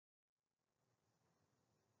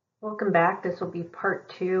Welcome back. This will be part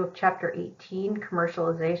 2 of Chapter 18,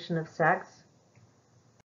 Commercialization of Sex.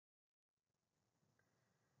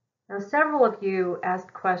 Now, several of you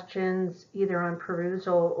asked questions either on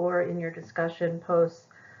perusal or in your discussion posts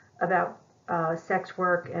about sex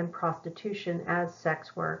work and prostitution as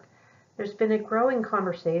sex work. There's been a growing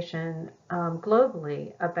conversation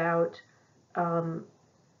globally about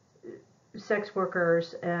sex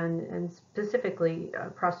workers and specifically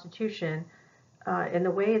prostitution and the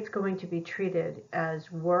way it's going to be treated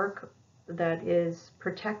as work that is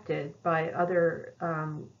protected by other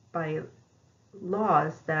by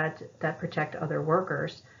laws that protect other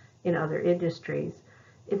workers in other industries.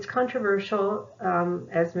 It's controversial,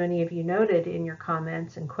 as many of you noted in your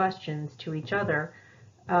comments and questions to each other,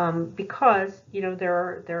 because there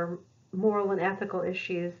are moral and ethical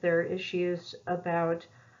issues. There are issues about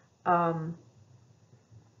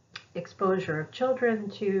exposure of children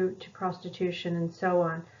to prostitution and so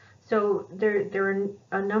on. So there are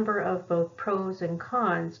a number of both pros and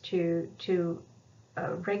cons to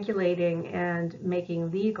regulating and making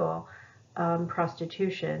legal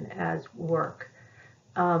prostitution as work.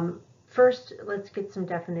 First, let's get some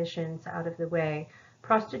definitions out of the way.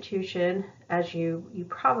 Prostitution, as you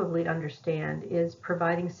probably understand, is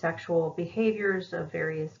providing sexual behaviors of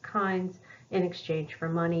various kinds in exchange for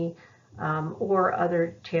money or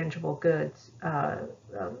other tangible goods.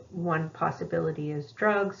 One possibility is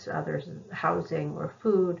drugs, others housing or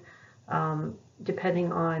food,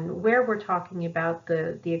 depending on where we're talking about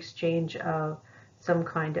the exchange of some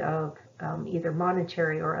kind of either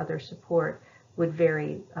monetary or other support would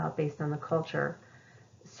vary based on the culture.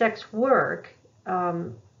 Sex work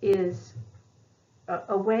is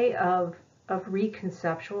a way of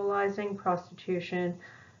reconceptualizing prostitution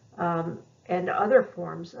and other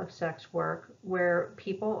forms of sex work where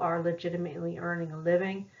people are legitimately earning a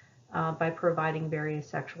living by providing various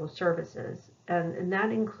sexual services. And that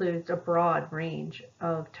includes a broad range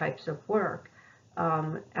of types of work,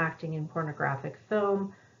 acting in pornographic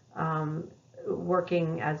film,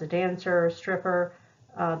 working as a dancer, stripper,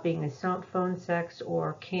 being a phone sex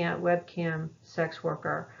or webcam sex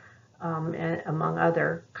worker, and among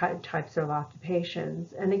other types of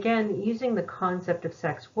occupations. And again, using the concept of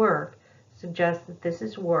sex work suggests that this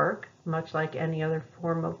is work, much like any other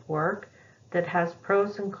form of work, that has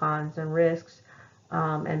pros and cons and risks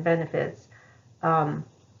and benefits. The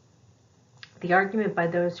argument by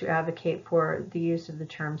those who advocate for the use of the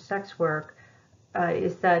term sex work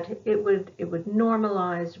is that it would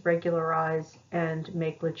normalize, regularize, and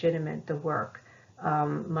make legitimate the work,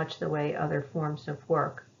 much the way other forms of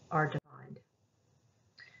work are defined.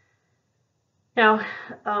 Now,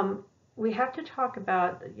 we have to talk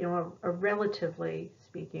about, a relatively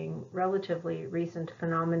recent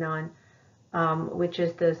phenomenon, which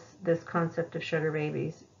is this concept of sugar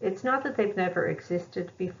babies. It's not that they've never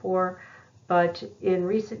existed before, but in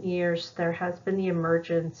recent years there has been the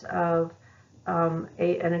emergence of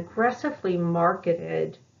an aggressively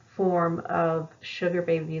marketed form of sugar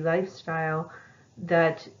baby lifestyle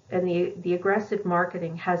and the aggressive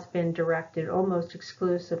marketing has been directed almost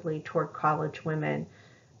exclusively toward college women,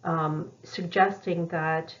 suggesting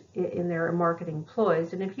that in their marketing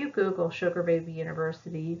ploys, and if you Google Sugar Baby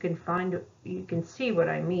University, you can see what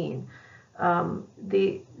I mean.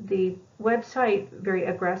 The website very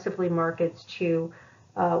aggressively markets to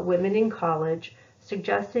women in college,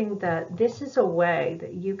 suggesting that this is a way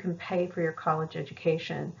that you can pay for your college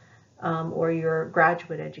education or your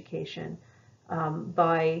graduate education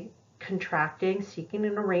by seeking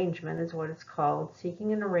an arrangement is what it's called,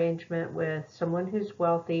 seeking an arrangement with someone who's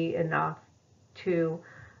wealthy enough to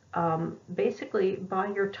basically buy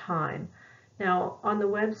your time. Now, on the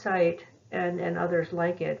website and others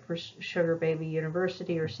like it for Sugar Baby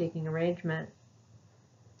University or Seeking Arrangement,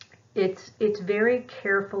 it's very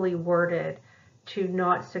carefully worded to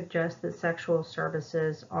not suggest that sexual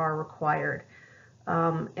services are required.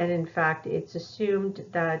 And in fact, it's assumed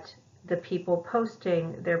that the people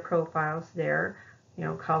posting their profiles there,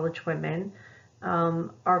 college women,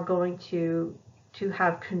 are going to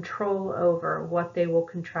have control over what they will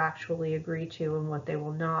contractually agree to and what they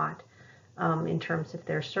will not in terms of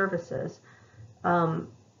their services.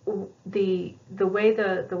 The way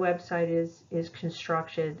the website is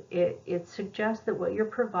constructed, it suggests that what you're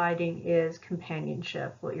providing is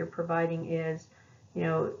companionship. What you're providing is,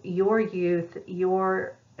 your youth,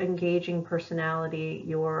 your engaging personality,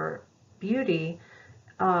 your beauty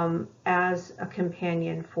as a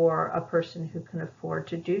companion for a person who can afford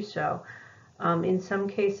to do so. In some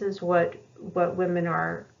cases, what women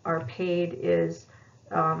are paid is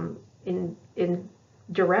in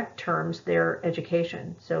direct terms their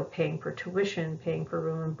education, so paying for tuition, paying for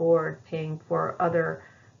room and board, paying for other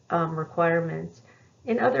requirements.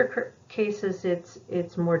 In other cases,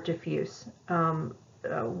 it's more diffuse,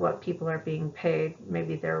 what people are being paid,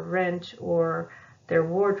 maybe their rent or their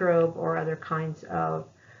wardrobe or other kinds of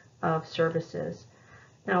services.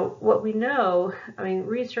 Now, what we know, I mean,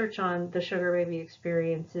 research on the sugar baby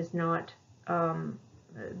experience is not,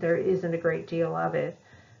 there isn't a great deal of it,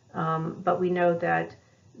 but we know that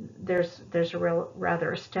there's a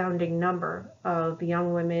rather astounding number of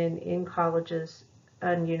young women in colleges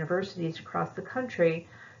and universities across the country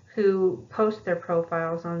who post their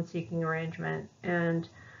profiles on Seeking Arrangement and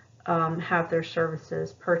have their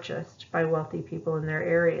services purchased by wealthy people in their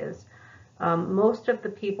areas. Most of the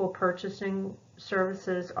people purchasing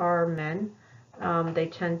services are men. They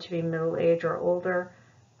tend to be middle age or older,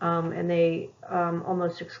 and they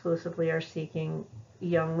almost exclusively are seeking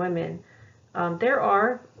young women. There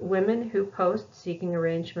are women who post seeking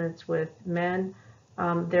arrangements with men.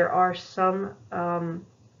 There are some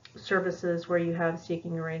services where you have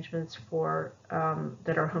seeking arrangements for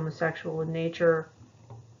that are homosexual in nature,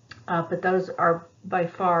 but those are by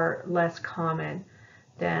far less common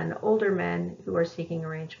than older men who are seeking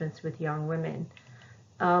arrangements with young women.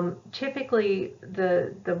 Typically,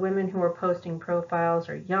 the women who are posting profiles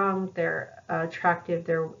are young, they're attractive,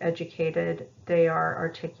 they're educated, they are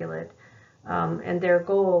articulate, and their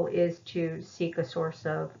goal is to seek a source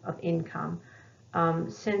of income.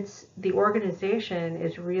 Since the organization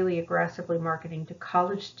is really aggressively marketing to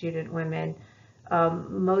college student women,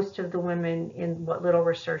 most of the women, in what little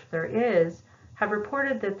research there is, have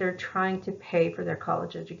reported that they're trying to pay for their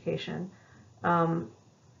college education, and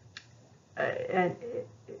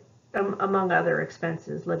among other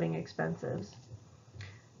expenses, living expenses.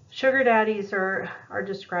 Sugar daddies are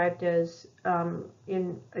described as,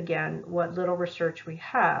 in again, what little research we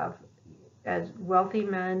have, as wealthy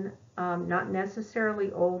men, not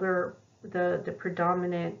necessarily older. The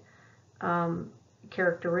predominant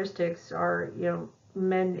characteristics are,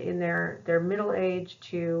 men in their middle age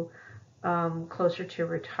to closer to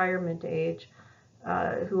retirement age,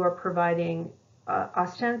 who are providing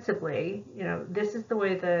ostensibly, this is the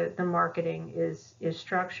way the marketing is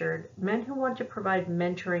structured. Men who want to provide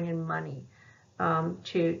mentoring and money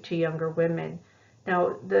to younger women.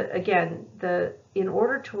 Now, in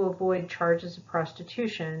order to avoid charges of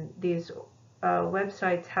prostitution, these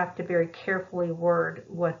websites have to very carefully word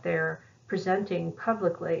what they're presenting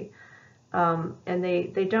publicly. And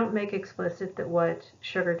they don't make explicit that what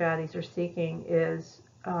sugar daddies are seeking is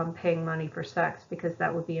paying money for sex, because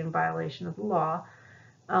that would be in violation of the law.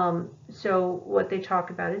 So what they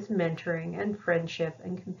talk about is mentoring and friendship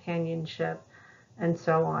and companionship and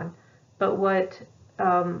so on. But what,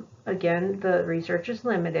 again, the research is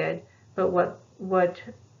limited, but what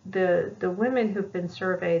the women who've been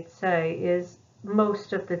surveyed say is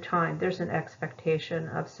most of the time there's an expectation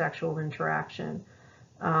of sexual interaction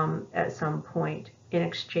at some point in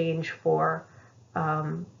exchange for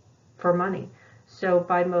money. So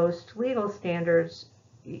by most legal standards,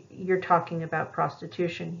 you're talking about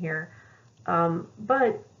prostitution here.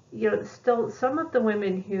 But still, some of the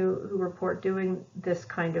women who report doing this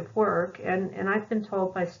kind of work, and I've been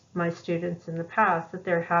told by my students in the past that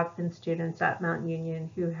there have been students at Mount Union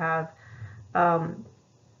who have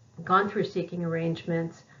gone through seeking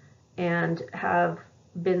arrangements and have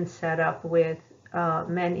been set up with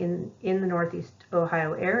men in the Northeast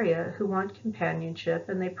Ohio area who want companionship,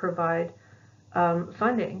 and they provide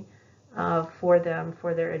funding for them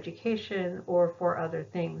for their education or for other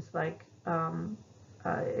things like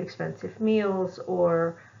expensive meals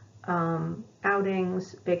or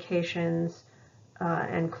outings, vacations,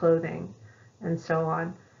 and clothing, and so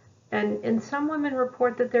on. And some women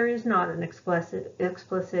report that there is not an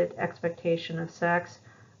explicit expectation of sex,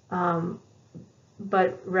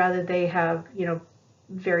 but rather they have,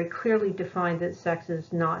 very clearly defined that sex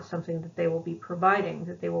is not something that they will be providing,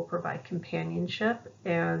 that they will provide companionship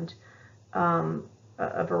and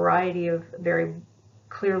a variety of very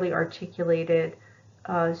clearly articulated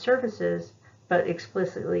services, but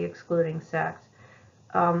explicitly excluding sex.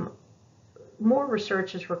 More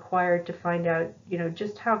research is required to find out,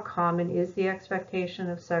 just how common is the expectation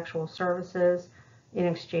of sexual services in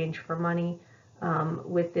exchange for money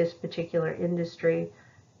with this particular industry.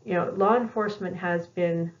 Law enforcement has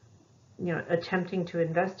been, attempting to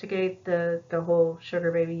investigate the whole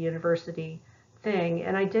Sugar Baby University thing,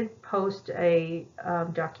 and I did post a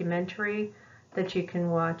documentary that you can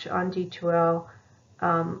watch on D2L,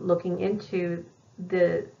 looking into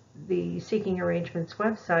the Seeking Arrangements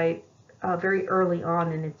website, very early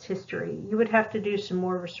on in its history. You would have to do some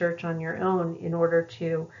more research on your own in order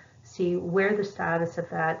to see where the status of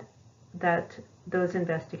those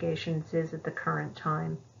investigations is at the current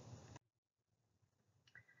time.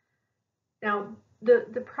 Now,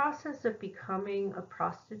 the process of becoming a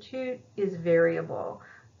prostitute is variable.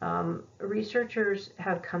 Researchers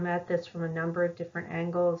have come at this from a number of different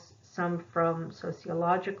angles, some from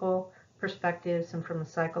sociological perspectives, some from a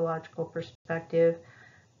psychological perspective.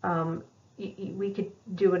 We could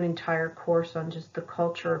do an entire course on just the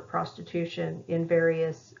culture of prostitution in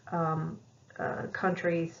various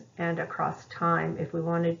countries and across time if we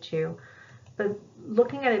wanted to. But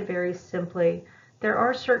looking at it very simply, there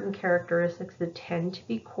are certain characteristics that tend to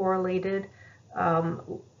be correlated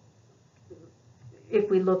if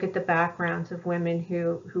we look at the backgrounds of women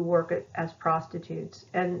who work as prostitutes.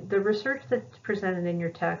 And the research that's presented in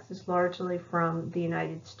your text is largely from the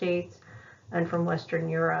United States and from Western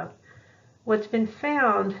Europe. What's been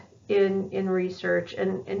found in research,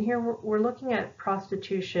 and here we're looking at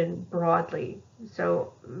prostitution broadly,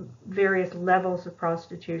 so various levels of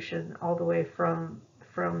prostitution, all the way from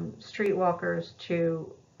streetwalkers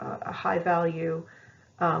to high value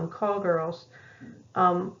call girls.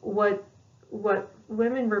 What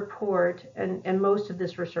women report, and most of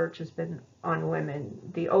this research has been on women,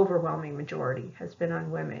 the overwhelming majority has been on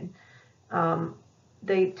women.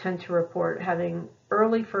 They tend to report having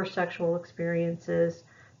early first sexual experiences.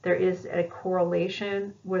 There is a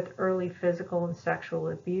correlation with early physical and sexual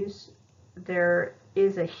abuse. There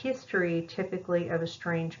is a history typically of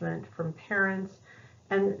estrangement from parents,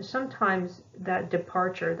 and sometimes that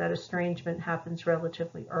departure, that estrangement, happens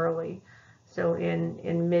relatively early, so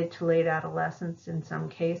in mid to late adolescence in some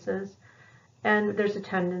cases. And there's a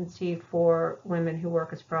tendency for women who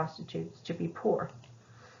work as prostitutes to be poor.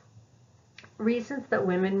 Reasons that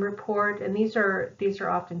women report, and these are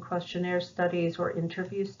often questionnaire studies or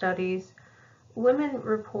interview studies. Women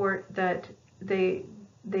report that they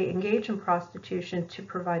engage in prostitution to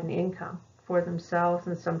provide an income for themselves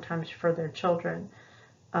and sometimes for their children.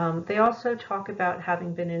 They also talk about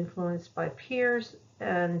having been influenced by peers,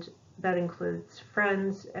 and that includes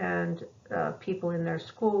friends and people in their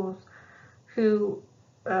schools who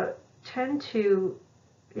tend to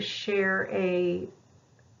share a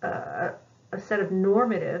set of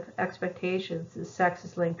normative expectations that sex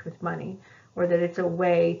is linked with money, or that it's a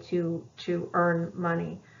way to earn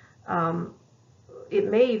money. It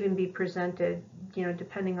may even be presented,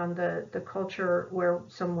 depending on the culture where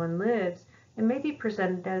someone lives, it may be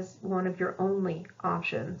presented as one of your only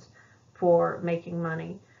options for making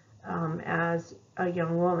money as a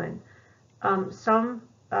young woman. Some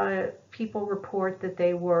people report that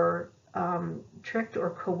they were tricked or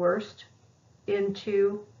coerced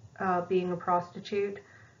into being a prostitute,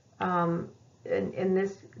 and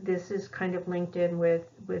this is kind of linked in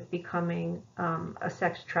with becoming a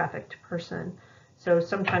sex trafficked person. So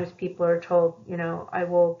sometimes people are told, I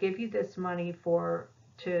will give you this money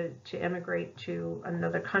to immigrate to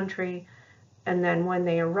another country, and then when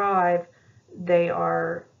they arrive, they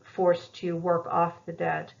are forced to work off the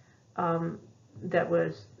debt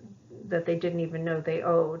that they didn't even know they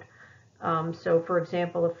owed. So, for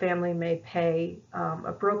example, a family may pay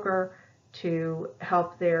a broker to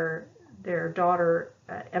help their daughter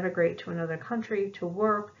emigrate to another country to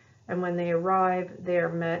work, and when they arrive, they are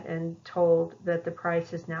met and told that the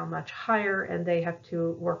price is now much higher, and they have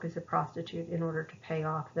to work as a prostitute in order to pay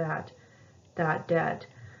off that debt.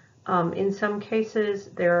 In some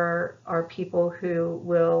cases, there are people who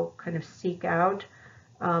will kind of seek out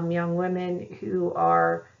young women who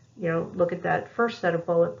are, look at that first set of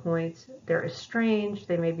bullet points. They're estranged,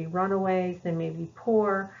 they may be runaways, they may be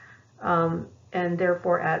poor, and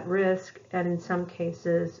therefore at risk. And in some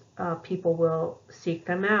cases, people will seek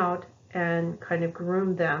them out and kind of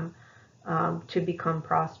groom them to become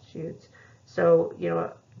prostitutes. So,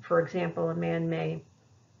 for example, a man may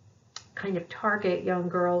kind of target young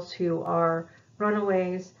girls who are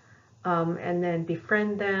runaways, and then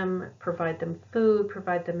befriend them, provide them food,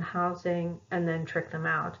 provide them housing, and then trick them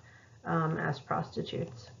out as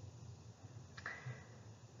prostitutes.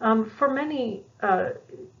 For many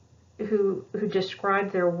who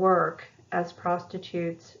describe their work as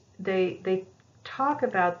prostitutes, they talk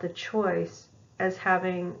about the choice as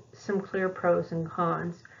having some clear pros and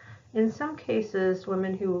cons. In some cases,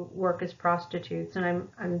 women who work as prostitutes, and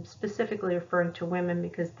I'm specifically referring to women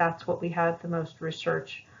because that's what we have the most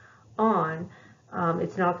research on.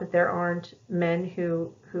 It's not that there aren't men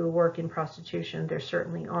who work in prostitution. There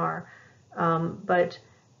certainly are. But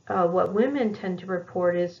what women tend to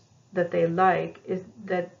report is that they like is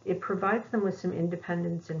that it provides them with some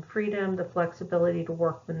independence and freedom, the flexibility to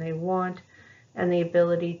work when they want, and the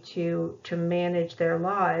ability to manage their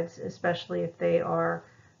lives, especially if they are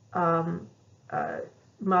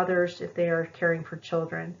mothers, if they are caring for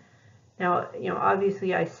children. Now,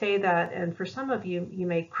 obviously I say that, and for some of you, you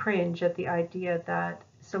may cringe at the idea that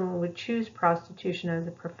someone would choose prostitution as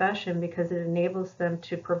a profession because it enables them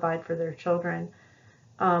to provide for their children.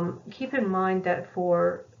 Keep in mind that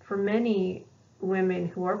for many women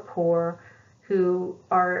who are poor, who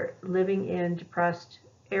are living in depressed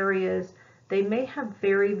areas, they may have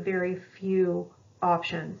very, very few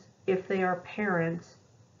options. If they are parents,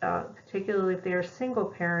 particularly if they are single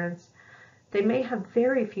parents, they may have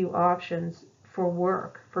very few options for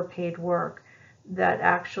work, for paid work, that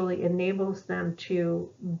actually enables them to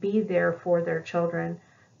be there for their children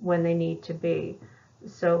when they need to be.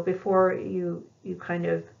 So before you kind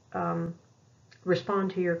of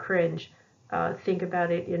respond to your cringe, think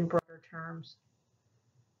about it in broader terms.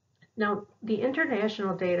 Now, the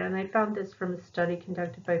international data, and I found this from a study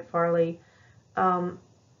conducted by Farley, um,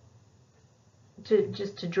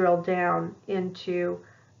 to drill down into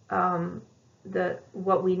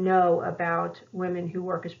what we know about women who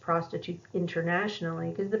work as prostitutes internationally,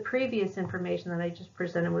 because the previous information that I just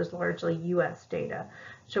presented was largely U.S. data.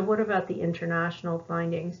 So what about the international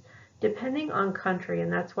findings? Depending on country,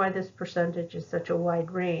 and that's why this percentage is such a wide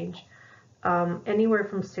range, anywhere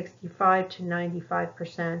from 65 to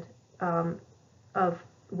 95% of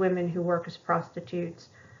women who work as prostitutes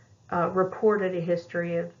reported a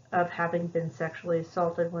history of having been sexually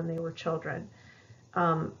assaulted when they were children.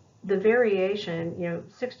 The variation,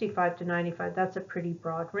 65 to 95, that's a pretty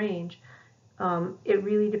broad range. It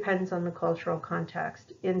really depends on the cultural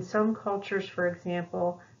context. In some cultures, for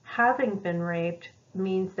example, having been raped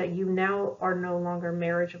means that you now are no longer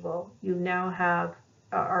marriageable. You now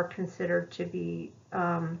are considered to be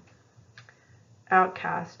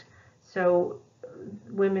outcast. So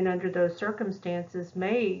women under those circumstances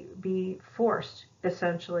may be forced,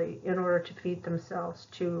 essentially, in order to feed themselves,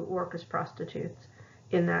 to work as prostitutes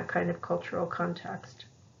in that kind of cultural context.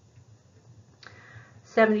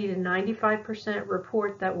 70 to 95%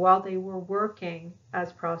 report that while they were working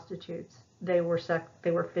as prostitutes, they were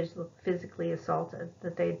physically assaulted,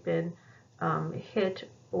 that they'd been hit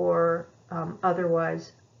or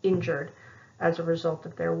otherwise injured as a result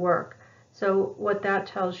of their work. So what that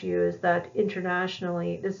tells you is that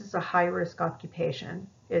internationally, this is a high-risk occupation.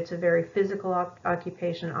 It's a very physical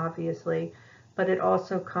occupation, obviously, but it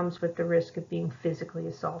also comes with the risk of being physically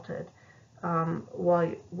assaulted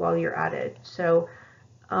while you're at it. So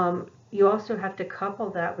you also have to couple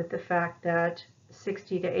that with the fact that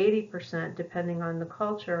 60 to 80%, depending on the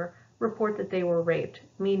culture, report that they were raped,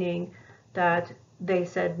 meaning that they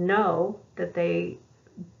said no, that they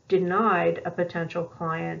denied a potential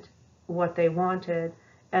client what they wanted,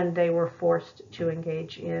 and they were forced to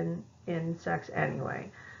engage in sex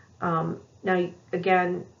anyway. Now,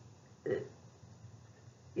 again,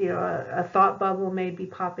 a thought bubble may be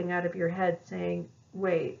popping out of your head saying,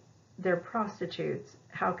 wait, they're prostitutes.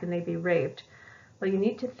 How can they be raped? Well, you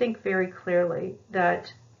need to think very clearly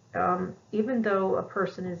that even though a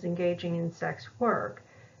person is engaging in sex work,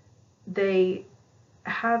 they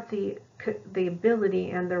have the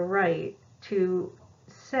ability and the right to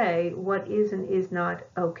say what is and is not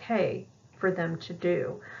okay for them to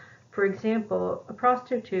do. For example, a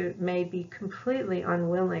prostitute may be completely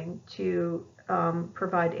unwilling to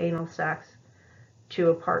provide anal sex to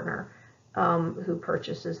a partner who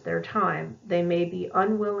purchases their time. They may be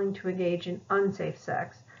unwilling to engage in unsafe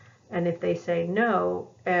sex. And if they say no,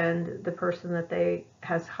 and the person that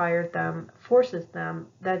has hired them forces them,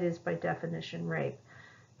 that is by definition rape.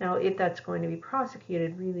 Now, if that's going to be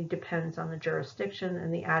prosecuted really depends on the jurisdiction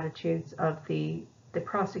and the attitudes of the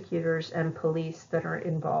prosecutors and police that are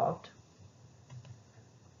involved.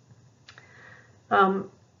 In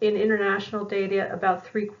international data, about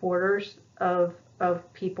 3/4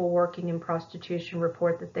 of people working in prostitution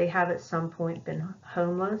report that they have at some point been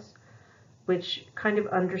homeless, which kind of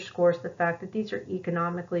underscores the fact that these are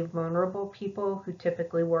economically vulnerable people who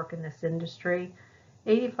typically work in this industry.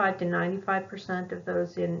 85 to 95% of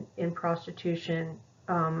those in prostitution,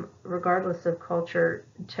 regardless of culture,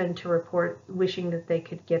 tend to report wishing that they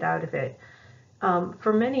could get out of it.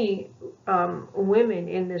 For many women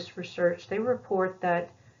in this research, they report that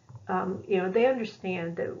they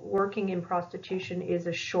understand that working in prostitution is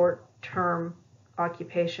a short-term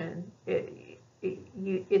occupation.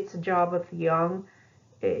 It's a job of the young,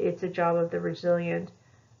 it's a job of the resilient,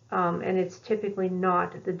 and it's typically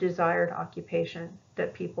not the desired occupation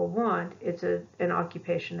that people want. It's an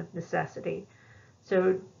occupation of necessity.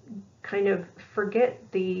 So kind of forget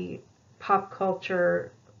the pop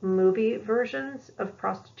culture movie versions of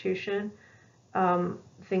prostitution,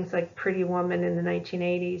 things like Pretty Woman in the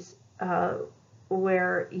 1980s,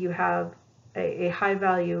 where you have a high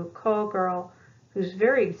value call girl who's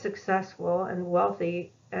very successful and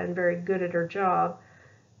wealthy and very good at her job,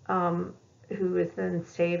 who is then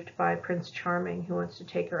saved by Prince Charming, who wants to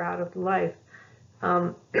take her out of life.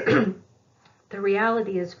 The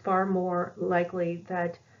reality is far more likely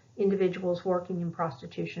that individuals working in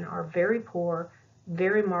prostitution are very poor,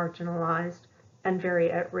 very marginalized, and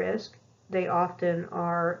very at risk. They often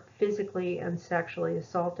are physically and sexually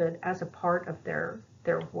assaulted as a part of their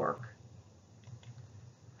work.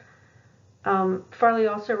 Farley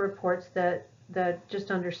also reports that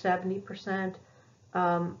just under 70%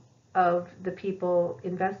 of the people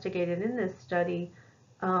investigated in this study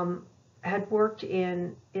had worked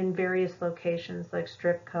in various locations like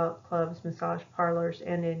strip clubs, massage parlors,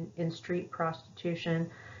 and in street prostitution.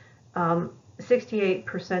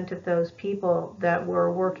 68% of those people that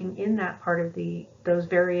were working in that part of those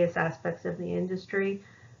various aspects of the industry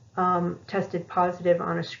tested positive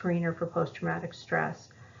on a screener for post-traumatic stress.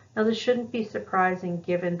 Now, this shouldn't be surprising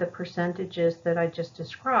given the percentages that I just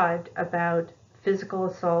described about physical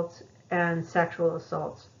assaults and sexual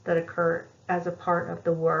assaults that occur as a part of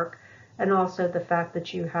the work, and also the fact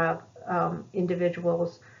that you have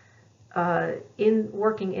individuals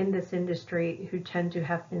working in this industry who tend to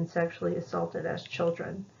have been sexually assaulted as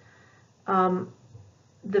children. The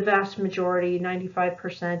vast majority,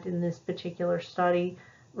 95% in this particular study,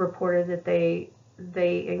 reported that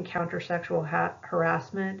they encounter sexual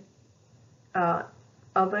harassment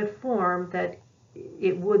of a form that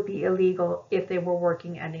it would be illegal if they were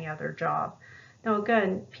working any other job. Now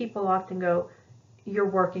again, people often go, you're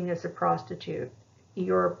working as a prostitute,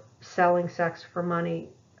 you're selling sex for money.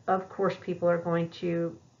 Of course people are going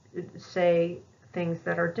to say things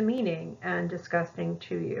that are demeaning and disgusting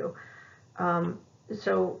to you.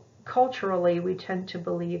 So culturally, we tend to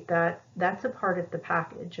believe that that's a part of the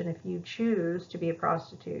package, and if you choose to be a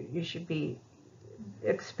prostitute, you should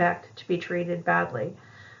expect to be treated badly.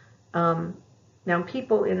 Now,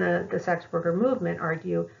 people in the sex worker movement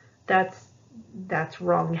argue that's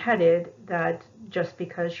wrong-headed, that just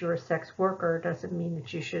because you're a sex worker doesn't mean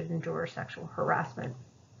that you should endure sexual harassment.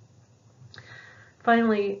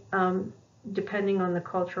 Finally, depending on the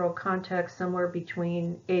cultural context, somewhere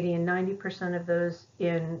between 80 and 90% of those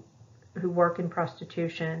who work in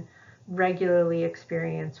prostitution regularly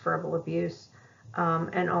experience verbal abuse,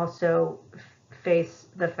 and also face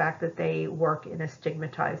the fact that they work in a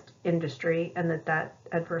stigmatized industry and that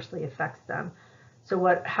adversely affects them. So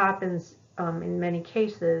what happens in many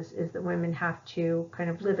cases is that women have to kind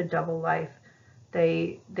of live a double life.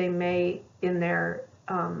 They may, in their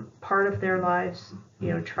part of their lives,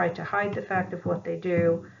 try to hide the fact of what they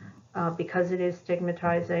do because it is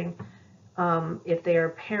stigmatizing. If they are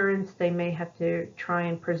parents, they may have to try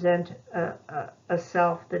and present a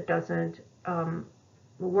self that doesn't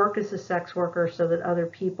work as a sex worker so that other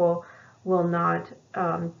people will not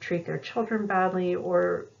treat their children badly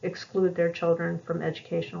or exclude their children from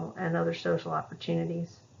educational and other social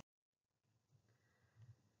opportunities.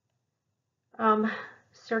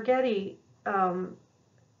 Sergetti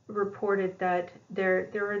reported that there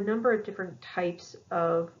are a number of different types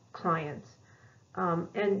of clients,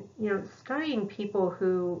 and studying people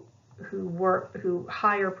who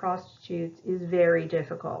hire prostitutes is very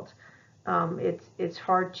difficult. It's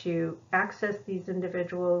hard to access these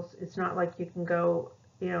individuals. It's not like you can go,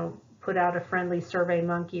 put out a friendly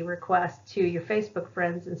SurveyMonkey request to your Facebook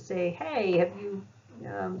friends and say, hey, have you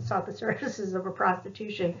sought the services of a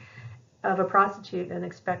prostitute and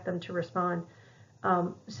expect them to respond.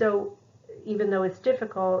 So even though it's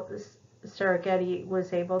difficult, Sergetti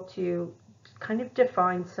was able to kind of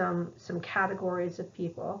define some categories of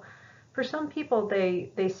people. For some people,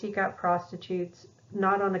 they seek out prostitutes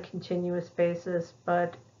not on a continuous basis,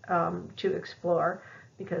 but to explore,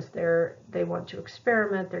 because they want to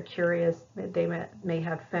experiment, they're curious, they may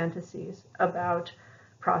have fantasies about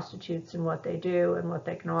prostitutes and what they do and what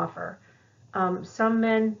they can offer. Some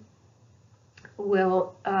men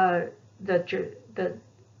will, that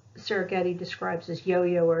Sergetti describes as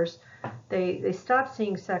yo-yoers. They stop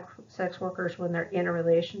seeing sex workers when they're in a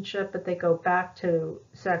relationship, but they go back to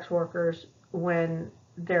sex workers when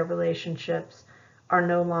their relationships are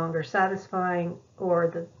no longer satisfying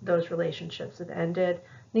or those relationships have ended.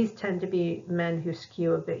 These tend to be men who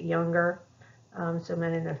skew a bit younger, so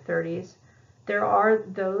men in their 30s. There are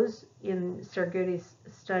those in Sergetti's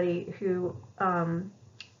study who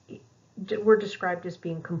were described as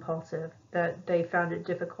being compulsive, that they found it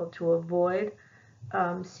difficult to avoid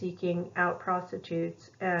seeking out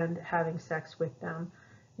prostitutes and having sex with them.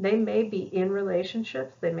 They may be in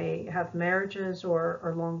relationships, they may have marriages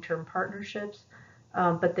or long-term partnerships,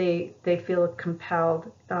 but they feel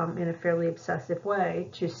compelled in a fairly obsessive way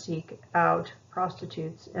to seek out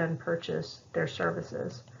prostitutes and purchase their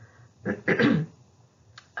services.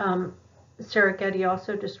 Sarah Getty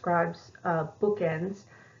also describes bookends,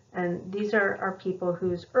 and these are people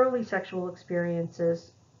whose early sexual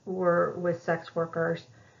experiences were with sex workers,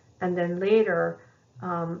 and then later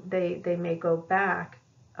they may go back.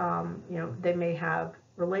 They may have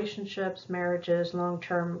relationships, marriages,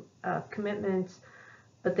 long-term commitments,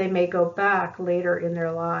 but they may go back later in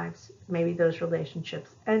their lives. Maybe those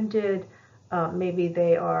relationships ended. Maybe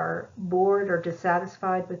they are bored or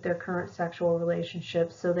dissatisfied with their current sexual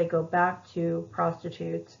relationships, so they go back to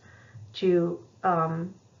prostitutes to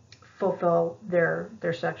fulfill their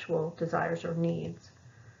sexual desires or needs.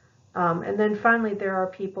 And then finally, there are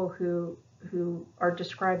people who are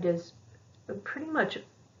described as pretty much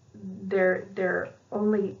their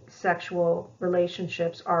only sexual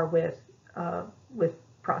relationships are with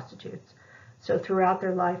prostitutes. So throughout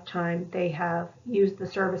their lifetime, they have used the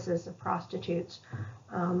services of prostitutes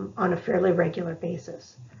on a fairly regular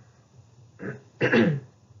basis. Now,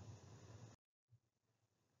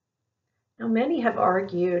 many have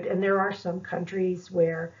argued, and there are some countries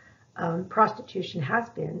where prostitution has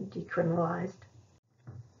been decriminalized.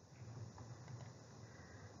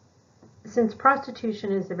 Since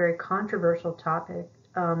prostitution is a very controversial topic,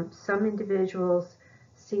 some individuals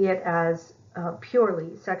see it as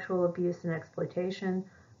purely sexual abuse and exploitation.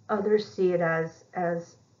 Others see it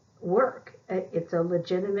as work. It's a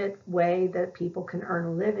legitimate way that people can earn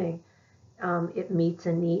a living. It meets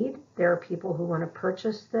a need. There are people who want to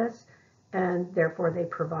purchase this, and therefore they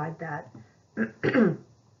provide that.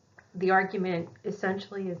 The argument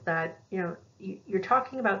essentially is that, you're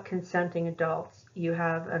talking about consenting adults. You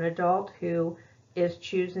have an adult who is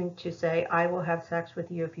choosing to say, I will have sex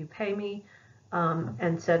with you if you pay me,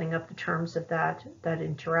 and setting up the terms of that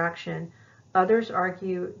interaction. Others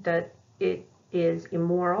argue that it is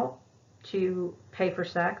immoral to pay for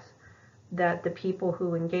sex, that the people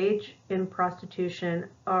who engage in prostitution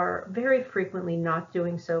are very frequently not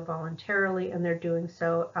doing so voluntarily, and they're doing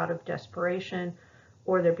so out of desperation,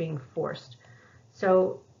 or they're being forced.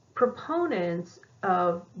 So proponents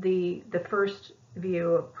of the first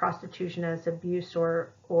view of prostitution as abuse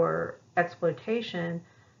or exploitation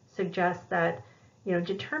suggest that,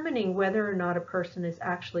 determining whether or not a person is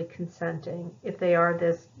actually consenting, if they are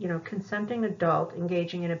this, consenting adult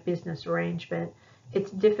engaging in a business arrangement,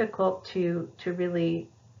 it's difficult to really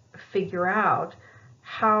figure out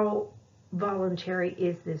how voluntary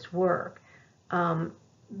is this work.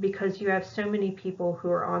 Because you have so many people who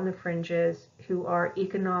are on the fringes, who are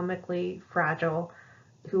economically fragile,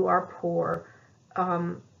 who are poor,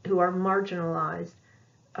 who are marginalized,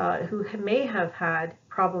 who may have had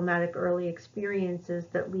problematic early experiences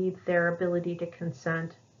that leave their ability to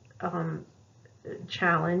consent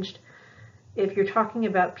challenged. If you're talking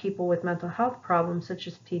about people with mental health problems such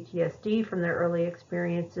as PTSD from their early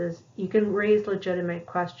experiences, you can raise legitimate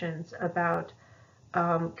questions about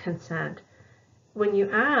consent. When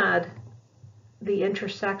you add the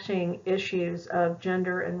intersecting issues of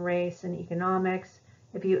gender and race and economics,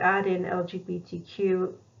 if you add in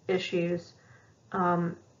LGBTQ issues,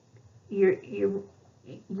 you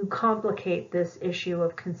complicate this issue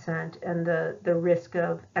of consent and the risk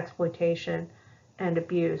of exploitation and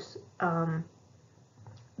abuse.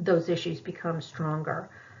 Those issues become stronger.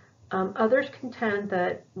 Others contend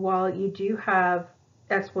that while you do have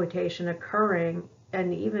exploitation occurring,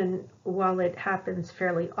 and even while it happens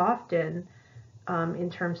fairly often in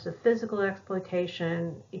terms of physical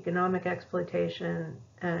exploitation, economic exploitation,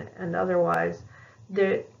 and otherwise,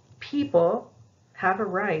 the people have a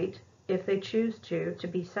right, if they choose to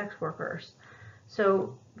be sex workers.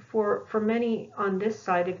 So for many on this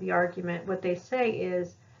side of the argument, what they say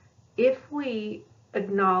is, if we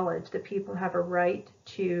acknowledge that people have a right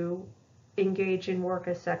to engage in work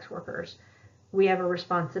as sex workers, we have a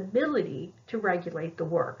responsibility to regulate the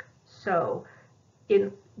work. So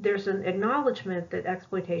there's an acknowledgement that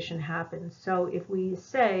exploitation happens. So if we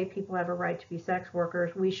say people have a right to be sex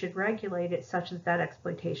workers, we should regulate it such that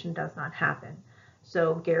exploitation does not happen.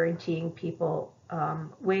 So guaranteeing people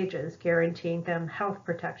wages, guaranteeing them health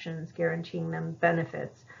protections, guaranteeing them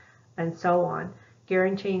benefits, and so on.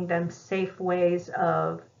 Guaranteeing them safe ways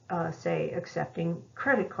of, say, accepting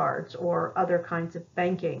credit cards or other kinds of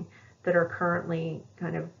banking that are currently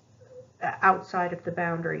kind of outside of the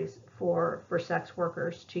boundaries for sex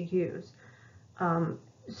workers to use.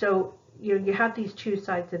 So you have these two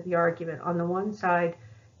sides of the argument. On the one side,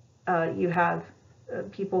 you have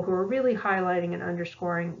people who are really highlighting and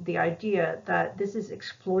underscoring the idea that this is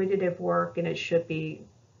exploitative work and it should be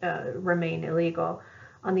remain illegal.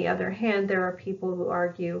 On the other hand, there are people who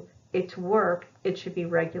argue it's work, it should be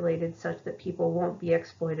regulated such that people won't be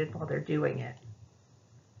exploited while they're doing it.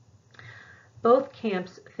 Both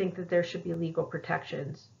camps think that there should be legal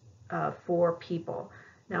protections for people.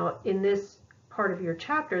 Now, in this part of your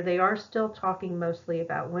chapter, they are still talking mostly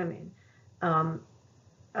about women.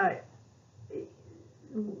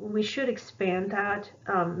 We should expand that.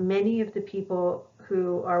 Many of the people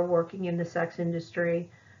who are working in the sex industry,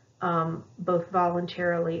 both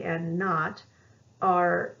voluntarily and not,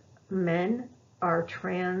 are men, are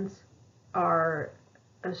trans, are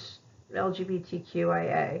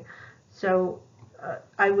LGBTQIA. So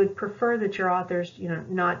I would prefer that your authors,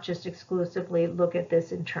 not just exclusively look at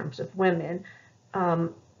this in terms of women,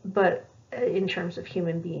 but in terms of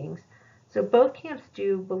human beings. So both camps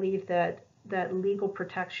do believe that legal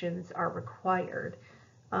protections are required.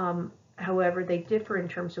 However, they differ in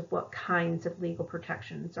terms of what kinds of legal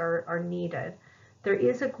protections are needed. There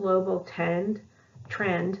is a global trend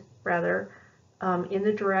in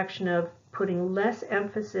the direction of putting less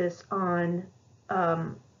emphasis on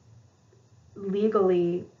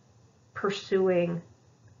legally pursuing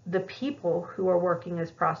the people who are working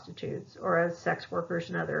as prostitutes or as sex workers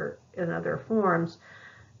in other forms,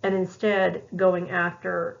 and instead going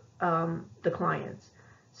after the clients.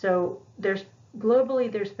 So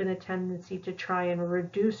globally there's been a tendency to try and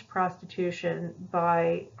reduce prostitution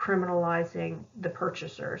by criminalizing the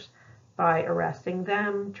purchasers, by arresting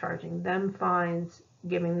them, charging them fines,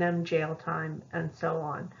 giving them jail time, and so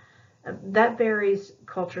on. That varies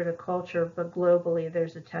culture to culture, but globally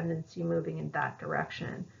there's a tendency moving in that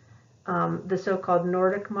direction. The so-called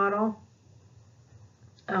Nordic model,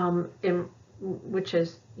 which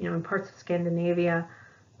is in parts of Scandinavia,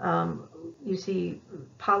 you see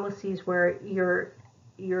policies where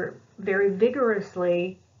you're very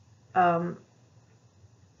vigorously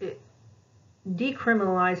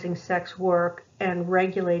decriminalizing sex work and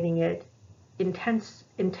regulating it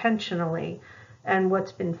intentionally. And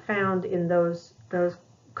what's been found in those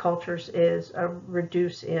cultures is a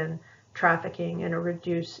reduce in trafficking and a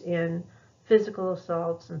reduce in physical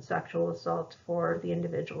assaults and sexual assaults for the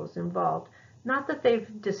individuals involved. Not that they've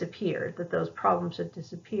disappeared, that those problems have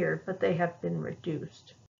disappeared, but they have been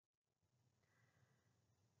reduced.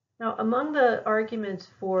 Now, among the arguments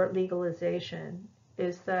for legalization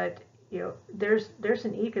is that there's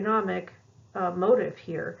an economic motive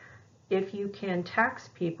here. If you can tax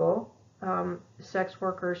people, sex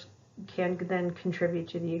workers can then contribute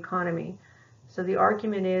to the economy. So the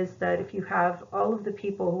argument is that if you have all of the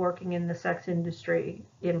people working in the sex industry,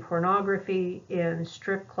 in pornography, in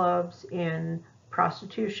strip clubs, in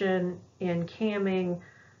prostitution, in camming,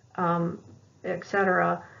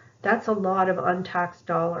 etc., that's a lot of untaxed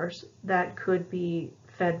dollars that could be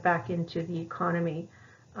fed back into the economy.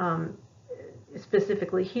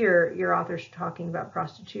 Specifically here, your authors are talking about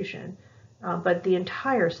prostitution, but the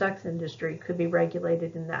entire sex industry could be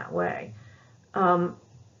regulated in that way.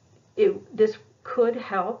 This could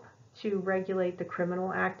help to regulate the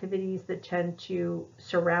criminal activities that tend to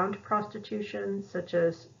surround prostitution, such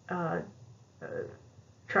as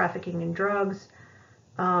trafficking in drugs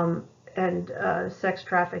and sex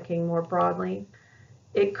trafficking more broadly.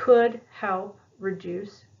 It could help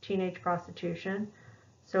reduce teenage prostitution.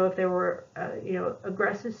 So if there were,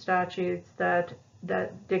 aggressive statutes that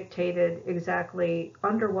dictated exactly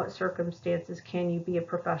under what circumstances can you be a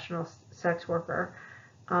professional sex worker,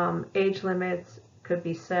 age limits could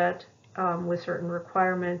be set with certain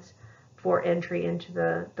requirements for entry into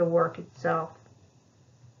the work itself.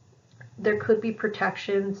 There could be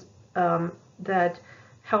protections that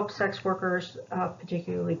help sex workers,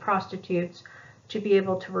 particularly prostitutes, to be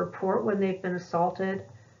able to report when they've been assaulted,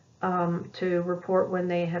 to report when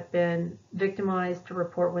they have been victimized, to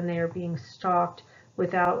report when they are being stalked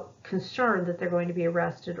without concern that they're going to be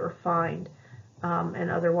arrested or fined and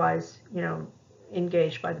otherwise,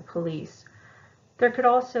 engaged by the police. There could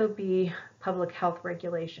also be public health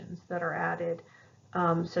regulations that are added,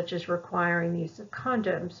 such as requiring the use of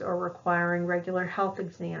condoms or requiring regular health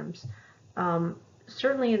exams.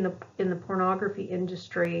 Certainly in the pornography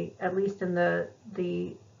industry, at least in the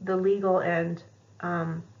legal and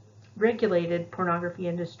regulated pornography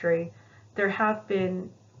industry, there have been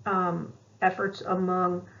efforts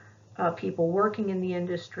among people working in the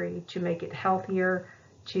industry to make it healthier,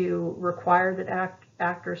 to require that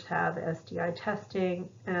actors have STI testing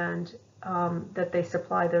and that they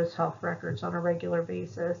supply those health records on a regular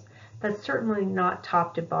basis. That's certainly not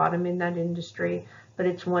top to bottom in that industry, but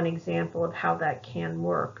it's one example of how that can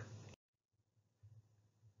work.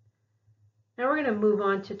 Now we're going to move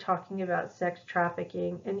on to talking about sex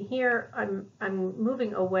trafficking, and here I'm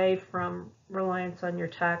moving away from reliance on your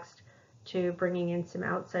text to bringing in some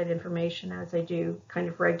outside information, as I do kind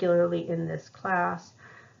of regularly in this class.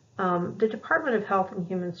 The Department of Health and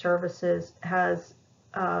Human Services has,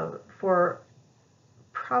 for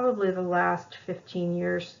probably the last 15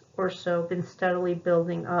 years or so, been steadily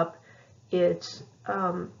building up its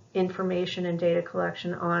information and data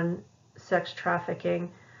collection on sex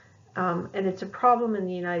trafficking. And it's a problem in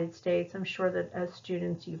the United States. I'm sure that as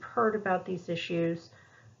students you've heard about these issues.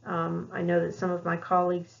 I know that some of my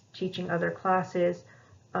colleagues teaching other classes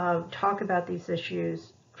talk about these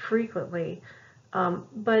issues frequently.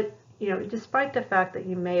 But despite the fact that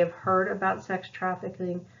you may have heard about sex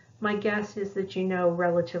trafficking, my guess is that you know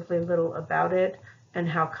relatively little about it and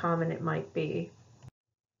how common it might be.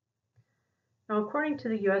 Now, according to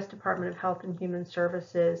the U.S. Department of Health and Human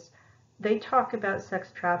Services, they talk about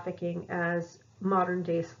sex trafficking as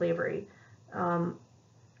modern-day slavery.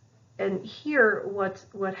 And here,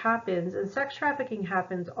 what happens, and sex trafficking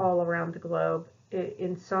happens all around the globe.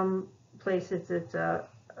 In some places, it's a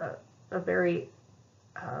very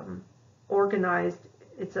organized,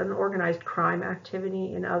 it's an organized crime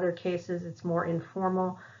activity. In other cases, it's more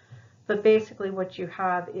informal. But basically, what you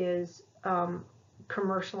have is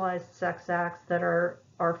commercialized sex acts that are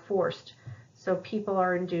forced. So people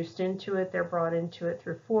are induced into it, they're brought into it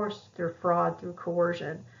through force, through fraud, through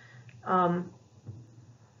coercion.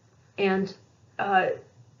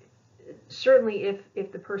 Certainly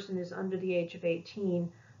if the person is under the age of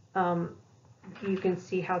 18, you can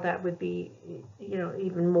see how that would be,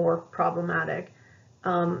 even more problematic.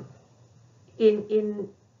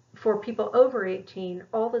 For people over 18,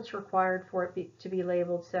 all that's required for it to be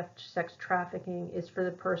labeled sex trafficking is for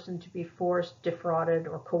the person to be forced, defrauded,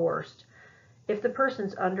 or coerced. If the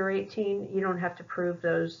person's under 18, you don't have to prove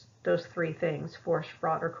those three things: force,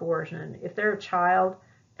 fraud, or coercion. If they're a child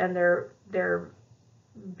and they're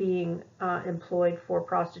being employed for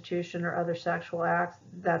prostitution or other sexual acts,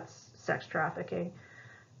 that's sex trafficking.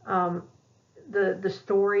 The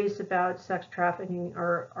stories about sex trafficking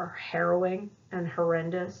are harrowing and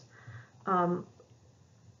horrendous.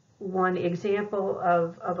 One example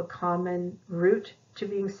of a common route to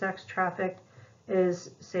being sex trafficked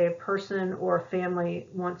is, say, a person or a family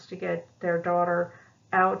wants to get their daughter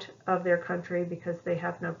out of their country because they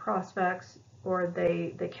have no prospects or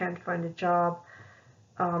they can't find a job.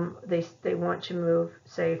 They want to move,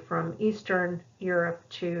 say, from Eastern Europe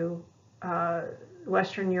to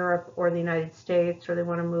Western Europe or the United States, or they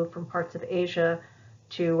want to move from parts of Asia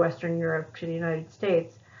to Western Europe to the United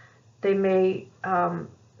States. They may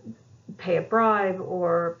pay a bribe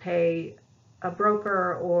or pay a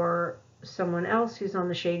broker or someone else who's on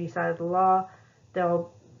the shady side of the law.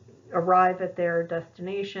 They'll arrive at their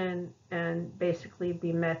destination and basically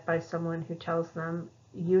be met by someone who tells them,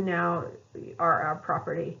 you now are our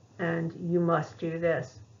property and you must do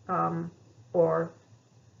this, or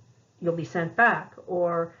you'll be sent back,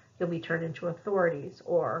 or you'll be turned into authorities,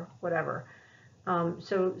 or whatever.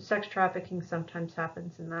 So sex trafficking sometimes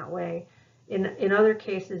happens in that way. In other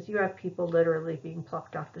cases, you have people literally being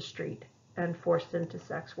plucked off the street and forced into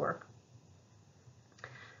sex work.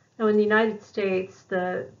 Now, in the United States,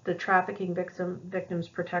 the Trafficking Victims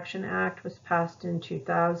Protection Act was passed in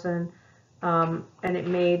 2000, and it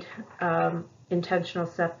made intentional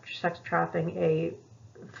sex trafficking a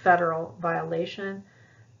federal violation.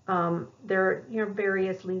 There are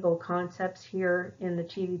various legal concepts here in the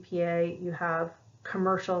TVPA. You have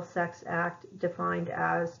commercial sex act defined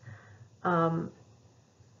as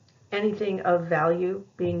anything of value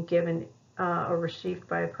being given or received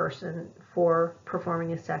by a person for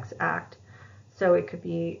performing a sex act. So it could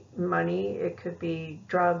be money, it could be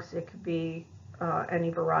drugs, it could be any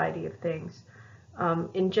variety of things.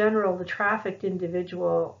 In general, the trafficked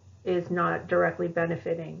individual is not directly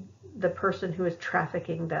benefiting. The person who is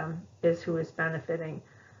trafficking them is who is benefiting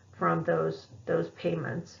from those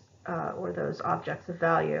payments or those objects of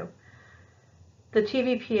value. The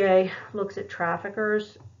TVPA looks at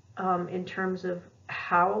traffickers in terms of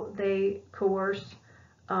how they coerce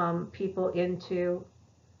people into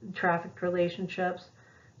trafficked relationships.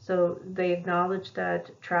 So they acknowledge that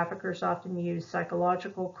traffickers often use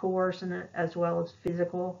psychological coercion as well as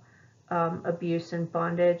physical abuse and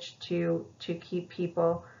bondage to keep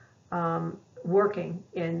people working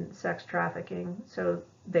in sex trafficking. So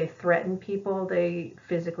they threaten people, they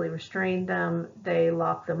physically restrain them, they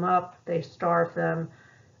lock them up, they starve them.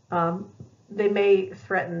 They may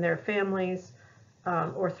threaten their families.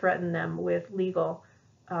 or threaten them with legal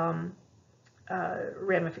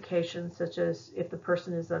ramifications, such as if the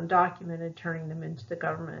person is undocumented, turning them into the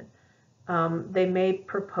government. They may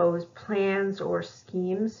propose plans or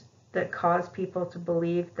schemes that cause people to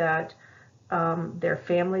believe that their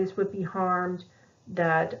families would be harmed,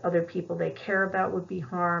 that other people they care about would be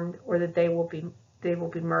harmed, or that they will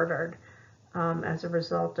be murdered as a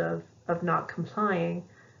result of not complying.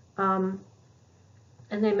 And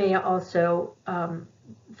they may also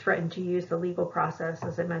threaten to use the legal process,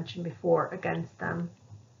 as I mentioned before, against them.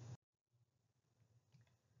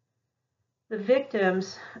 The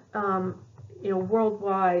victims,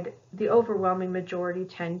 worldwide, the overwhelming majority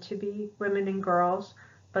tend to be women and girls,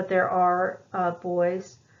 but there are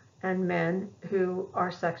boys and men who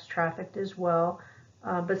are sex trafficked as well.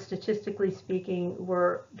 But statistically speaking,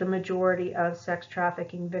 the majority of sex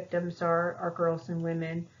trafficking victims are girls and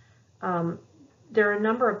women. There are a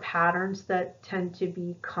number of patterns that tend to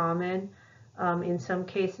be common. In some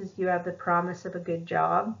cases, you have the promise of a good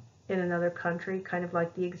job in another country, kind of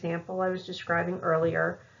like the example I was describing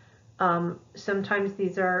earlier. Sometimes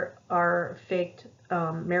these are faked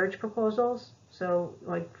marriage proposals. So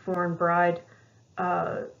like foreign bride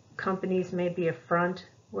companies may be a front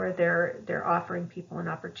where they're offering people an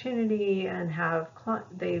opportunity and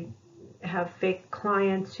they have fake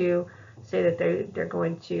clients who say that they're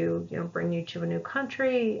going to bring you to a new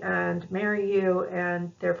country and marry you,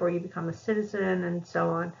 and therefore you become a citizen and so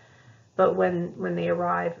on. But when they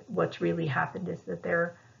arrive, what's really happened is that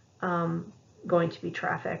they're going to be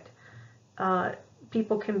trafficked.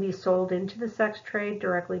 People can be sold into the sex trade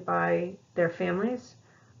directly by their families,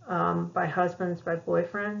 by husbands, by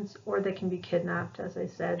boyfriends, or they can be kidnapped, as I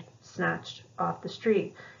said, snatched off the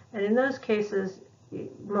street. And in those cases,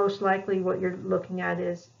 most likely what you're looking at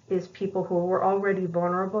is people who were already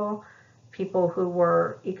vulnerable, people who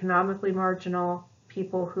were economically marginal,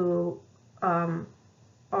 people who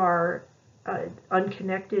are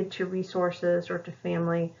unconnected to resources or to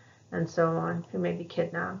family, and so on, who may be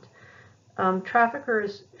kidnapped.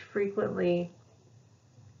 Traffickers frequently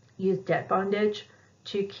use debt bondage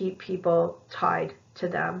to keep people tied to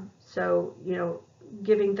them. So,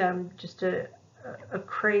 giving them just a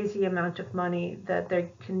crazy amount of money that they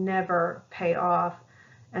can never pay off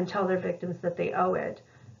and tell their victims that they owe it.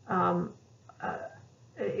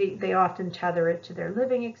 They often tether it to their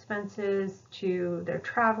living expenses, to their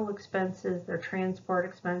travel expenses, their transport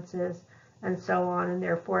expenses, and so on. And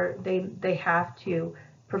therefore, they have to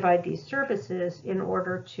provide these services in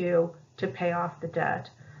order to pay off the debt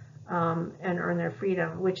and earn their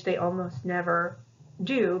freedom, which they almost never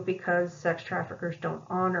do because sex traffickers don't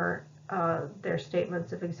honor their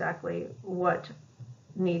statements of exactly what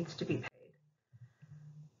needs to be paid.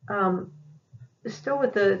 Still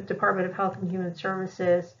with the Department of Health and Human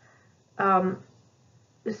Services,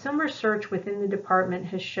 some research within the department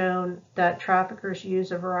has shown that traffickers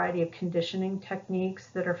use a variety of conditioning techniques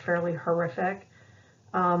that are fairly horrific.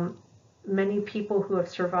 Many people who have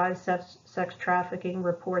survived sex trafficking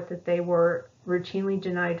report that they were routinely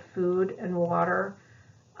denied food and water.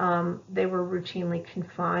 They were routinely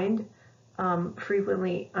confined,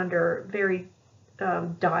 frequently under very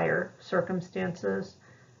dire circumstances.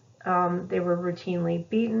 They were routinely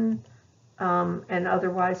beaten and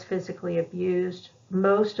otherwise physically abused.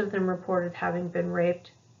 Most of them reported having been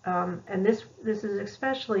raped. And this is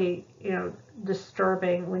especially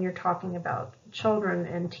disturbing when you're talking about children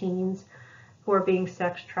and teens who are being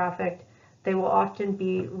sex trafficked. They will often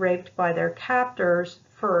be raped by their captors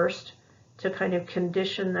first to kind of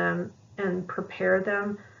condition them and prepare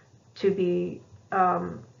them to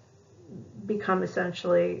become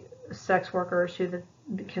essentially sex workers who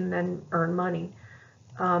can then earn money.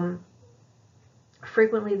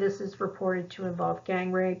 Frequently, this is reported to involve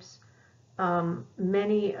gang rapes.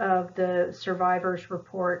 Many of the survivors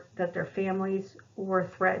report that their families were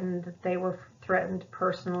threatened, that they were threatened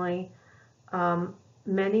personally.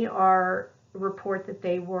 Many report that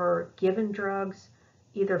they were given drugs,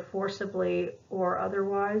 either forcibly or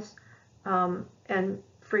otherwise. And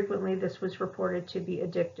frequently, this was reported to be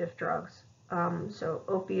addictive drugs. So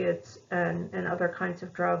opiates and other kinds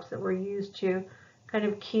of drugs that were used to kind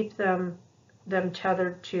of keep them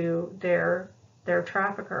tethered to their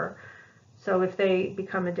trafficker. So if they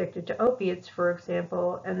become addicted to opiates, for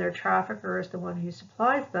example, and their trafficker is the one who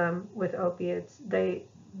supplies them with opiates, they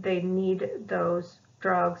need those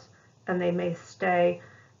drugs, and they may stay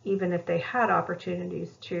even if they had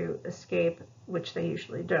opportunities to escape, which they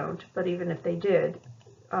usually don't. But even if they did,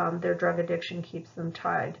 their drug addiction keeps them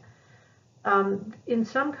tied. In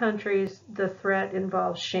some countries, the threat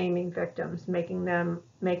involves shaming victims, making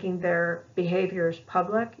their behaviors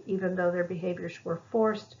public, even though their behaviors were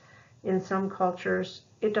forced. In some cultures,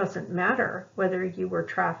 it doesn't matter whether you were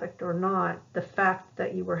trafficked or not. The fact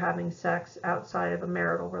that you were having sex outside of a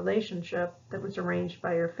marital relationship that was arranged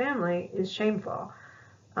by your family is shameful,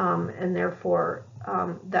 and therefore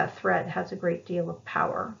that threat has a great deal of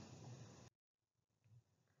power.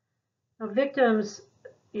 Now, victims,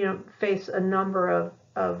 face a number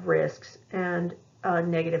of risks and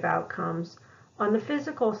negative outcomes. On the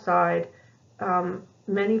physical side,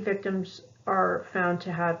 many victims are found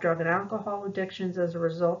to have drug and alcohol addictions as a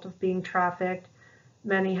result of being trafficked.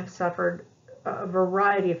 Many have suffered a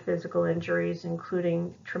variety of physical injuries,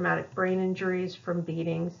 including traumatic brain injuries from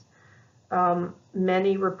beatings.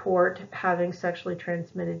 Many report having sexually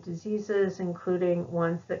transmitted diseases, including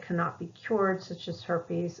ones that cannot be cured, such as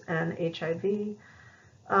herpes and HIV.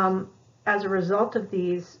 As a result of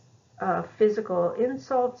these physical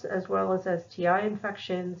insults, as well as STI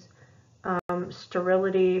infections,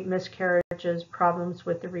 sterility, miscarriages, problems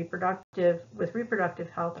with reproductive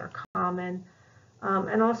health are common,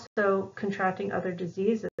 and also contracting other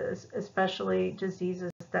diseases, especially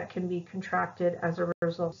diseases that can be contracted as a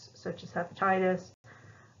result, such as hepatitis,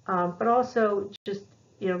 but also just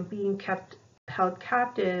being held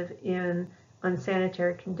captive in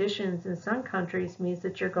unsanitary conditions in some countries means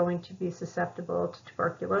that you're going to be susceptible to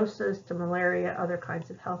tuberculosis, to malaria, other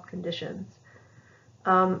kinds of health conditions.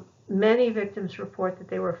 Many victims report that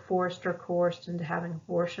they were forced or coerced into having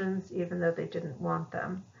abortions, even though they didn't want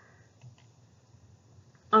them.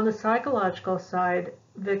 On the psychological side,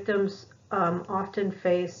 victims often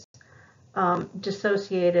face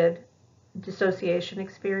dissociation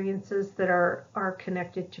experiences that are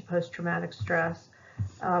connected to post-traumatic stress.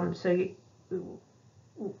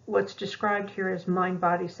 What's described here is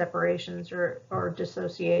mind-body separations or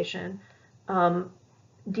dissociation.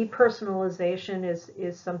 Depersonalization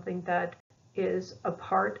is something that is a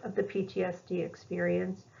part of the PTSD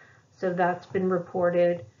experience. So that's been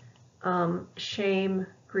reported. Shame,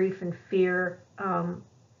 grief, and fear,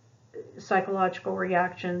 psychological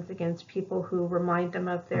reactions against people who remind them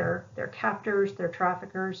of their captors, their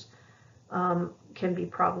traffickers, can be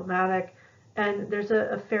problematic. And there's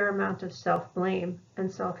a fair amount of self-blame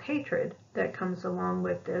and self-hatred that comes along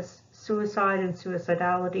with this. Suicide and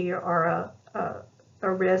suicidality are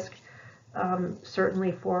a risk,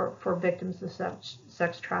 certainly for victims of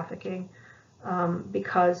sex trafficking,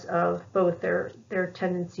 because of both their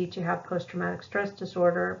tendency to have post-traumatic stress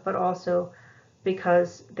disorder, but also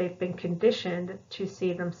because they've been conditioned to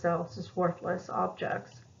see themselves as worthless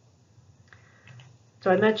objects.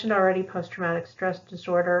 So I mentioned already post-traumatic stress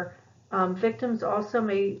disorder. Victims also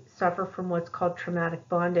may suffer from what's called traumatic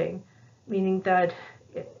bonding, meaning that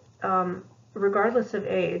regardless of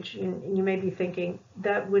age, you may be thinking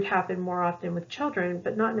that would happen more often with children,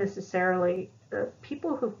 but not necessarily.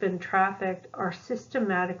 People who've been trafficked are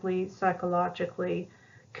systematically, psychologically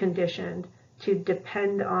conditioned to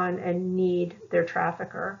depend on and need their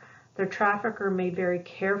trafficker. Their trafficker may very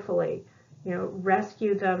carefully,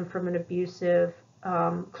 rescue them from an abusive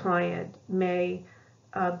client, may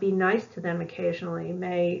be nice to them occasionally,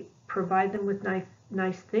 may provide them with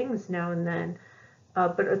nice things now and then,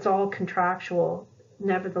 but it's all contractual.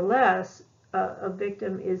 Nevertheless, a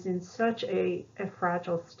victim is in such a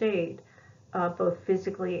fragile state, both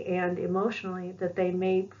physically and emotionally, that they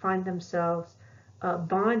may find themselves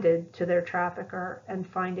bonded to their trafficker and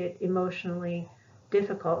find it emotionally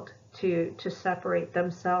difficult to separate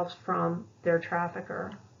themselves from their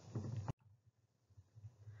trafficker.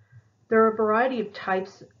 There are a variety of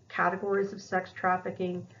categories of sex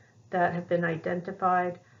trafficking that have been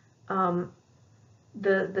identified.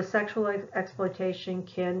 The sexual exploitation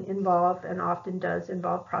can involve, and often does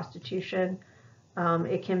involve, prostitution.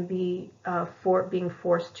 It can be being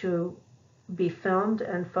forced to be filmed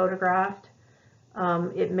and photographed.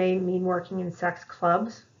 It may mean working in sex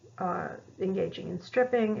clubs, engaging in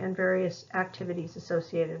stripping and various activities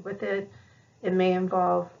associated with it. It may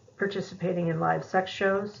involve participating in live sex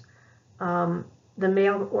shows. The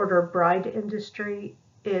mail order bride industry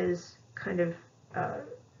is kind of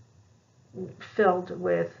filled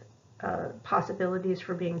with possibilities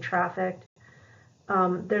for being trafficked.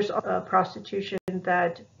 There's prostitution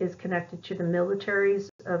that is connected to the militaries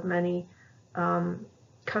of many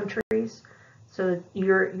countries. So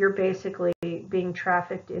you're basically being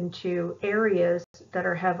trafficked into areas that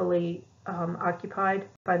are heavily occupied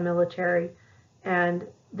by military, and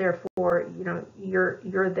therefore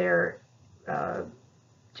you're there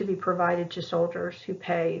to be provided to soldiers who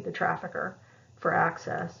pay the trafficker for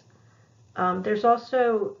access. There's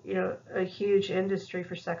also, a huge industry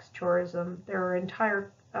for sex tourism. There are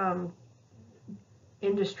entire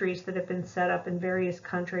industries that have been set up in various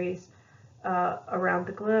countries around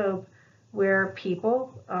the globe where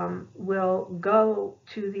people will go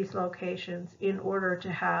to these locations in order to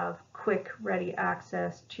have quick, ready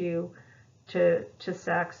access to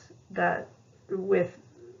sex that with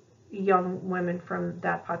young women from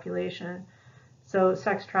that population. So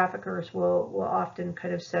sex traffickers will often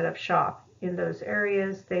kind of set up shop in those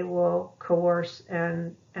areas. They will coerce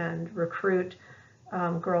and recruit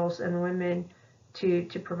girls and women to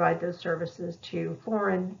provide those services to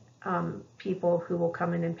foreign people who will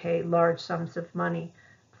come in and pay large sums of money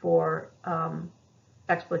for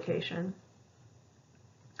exploitation.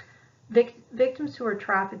 Victims who are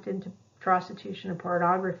trafficked into prostitution and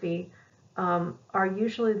pornography are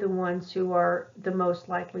usually the ones who are the most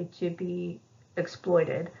likely to be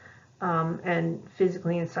exploited and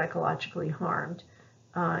physically and psychologically harmed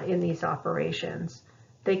in these operations.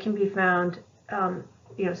 They can be found,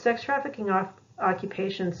 sex trafficking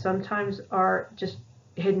occupations sometimes are just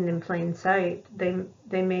hidden in plain sight.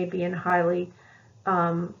 They may be in highly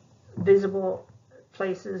visible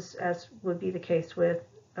places, as would be the case with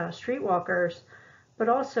streetwalkers, but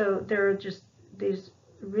also there are just these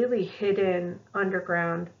really hidden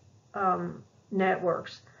underground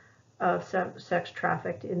networks of sex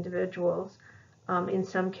trafficked individuals. In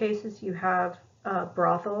some cases, you have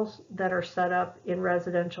brothels that are set up in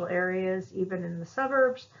residential areas, even in the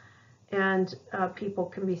suburbs, and people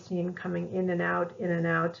can be seen coming in and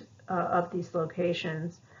out of these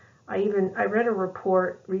locations. I read a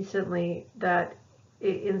report recently that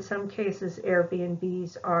in some cases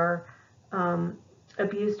Airbnbs are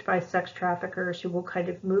abused by sex traffickers who will kind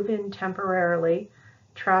of move in temporarily,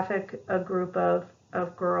 traffic a group of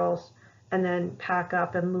girls, and then pack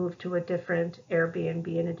up and move to a different Airbnb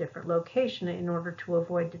in a different location in order to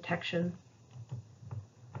avoid detection.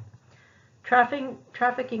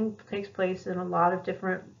 Trafficking takes place in a lot of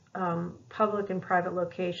different public and private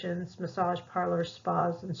locations, massage parlors,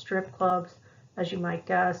 spas, and strip clubs, as you might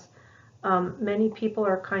guess. Many people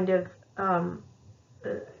are kind of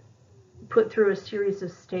put through a series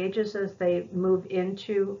of stages as they move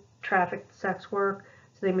into trafficked sex work.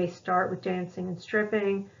 So they may start with dancing and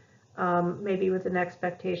stripping, maybe with an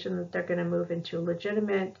expectation that they're going to move into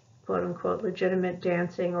legitimate, quote unquote, legitimate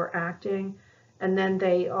dancing or acting, and then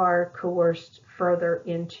they are coerced further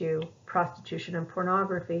into prostitution and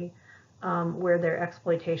pornography, where their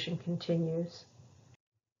exploitation continues.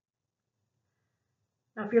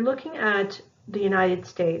 Now, if you're looking at the United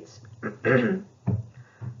States, in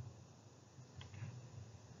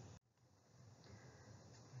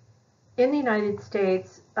the United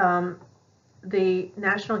States, the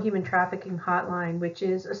National Human Trafficking Hotline, which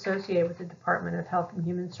is associated with the Department of Health and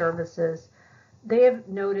Human Services, they have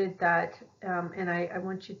noted that, and I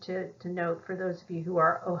want you to note, for those of you who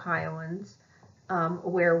are Ohioans,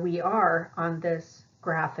 where we are on this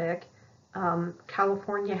graphic,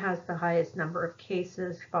 California has the highest number of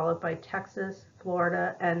cases, followed by Texas,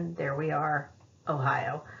 Florida, and there we are,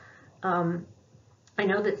 Ohio. I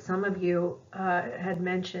know that some of you had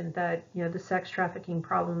mentioned that the sex trafficking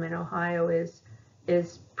problem in Ohio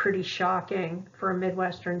is pretty shocking for a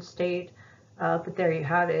Midwestern state. But there you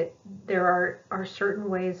have it. There are certain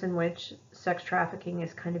ways in which sex trafficking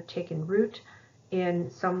has kind of taken root in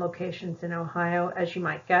some locations in Ohio. As you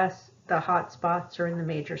might guess, the hot spots are in the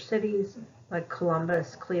major cities like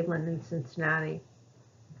Columbus, Cleveland, and Cincinnati.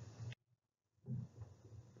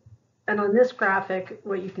 And on this graphic,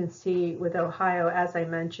 what you can see with Ohio, as I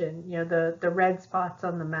mentioned, the red spots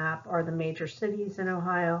on the map are the major cities in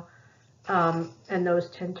Ohio. And those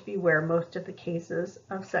tend to be where most of the cases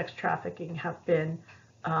of sex trafficking have been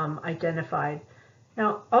identified.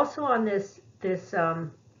 Now, also on this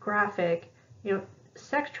graphic,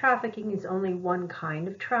 sex trafficking is only one kind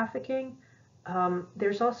of trafficking.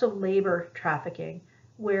 There's also labor trafficking,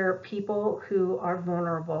 where people who are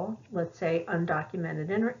vulnerable, let's say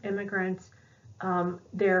undocumented immigrants,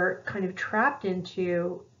 they're kind of trapped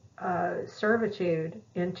into servitude,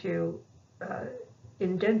 into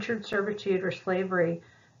indentured servitude or slavery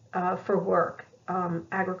for work.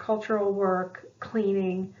 Agricultural work,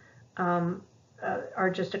 cleaning are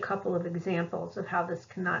just a couple of examples of how this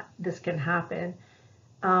can happen.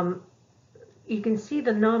 You can see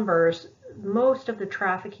the numbers. Most of the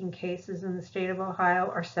trafficking cases in the state of Ohio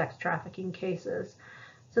are sex trafficking cases.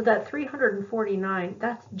 So that 349,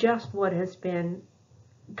 that's just what has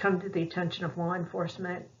come to the attention of law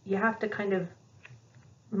enforcement. You have to kind of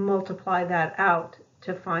multiply that out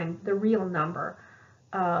to find the real number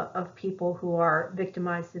of people who are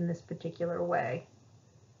victimized in this particular way.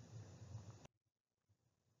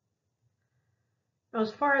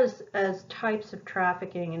 As far as types of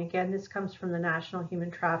trafficking, and again, this comes from the National Human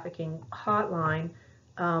Trafficking Hotline,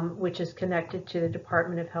 which is connected to the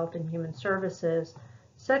Department of Health and Human Services.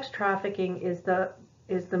 Sex trafficking is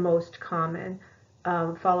the most common,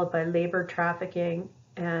 followed by labor trafficking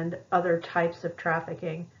and other types of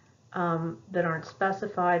trafficking that aren't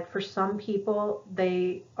specified. For some people,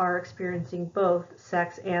 they are experiencing both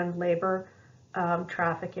sex and labor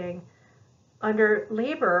trafficking. Under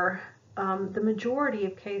labor, the majority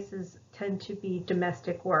of cases tend to be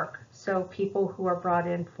domestic work. So people who are brought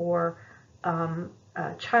in for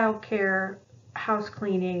child care, house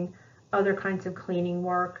cleaning, other kinds of cleaning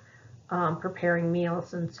work, preparing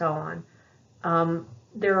meals, and so on.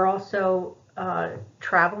 There are also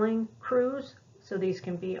traveling crews. So these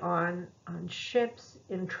can be on ships,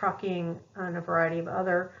 in trucking, and a variety of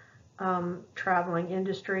other traveling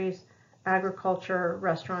industries, agriculture,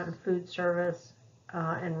 restaurant and food service,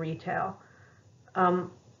 and retail.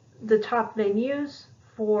 The top venues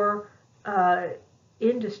for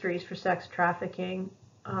industries for sex trafficking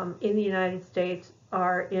in the United States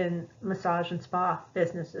are in massage and spa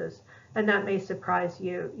businesses. And that may surprise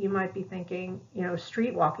you. You might be thinking,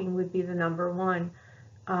 street walking would be the number one.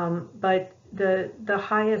 But the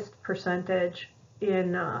highest percentage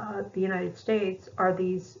in the United States are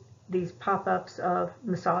these pop-ups of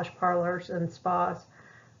massage parlors and spas.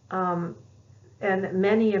 And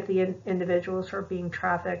many of the individuals who are being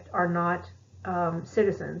trafficked are not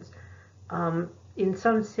citizens. In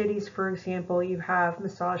some cities, for example, you have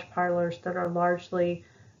massage parlors that are largely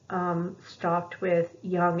stocked with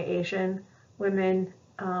young Asian women.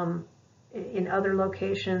 In other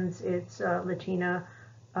locations, it's Latina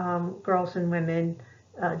girls and women.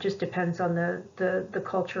 Just depends on the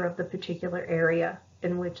culture of the particular area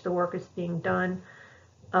in which the work is being done.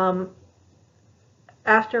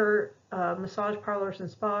 After massage parlors and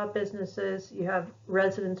spa businesses, you have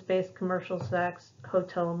residence-based commercial sex,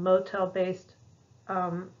 hotel and motel-based,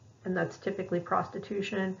 and that's typically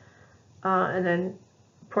prostitution, and then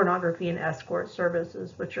pornography and escort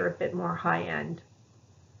services, which are a bit more high-end.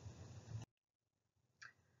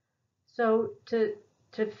 So to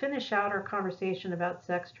finish out our conversation about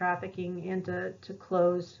sex trafficking and to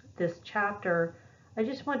close this chapter, I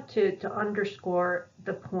just want to underscore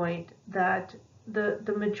the point that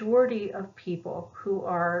the majority of people who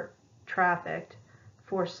are trafficked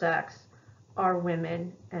for sex are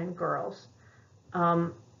women and girls.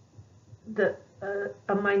 Um,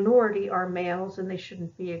 a minority are males, and they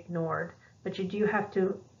shouldn't be ignored. But you do have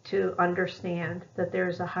to understand that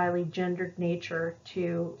there's a highly gendered nature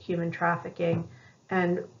to human trafficking,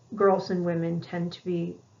 and girls and women tend to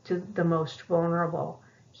be the most vulnerable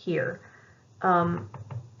here. Um,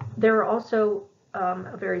 there are also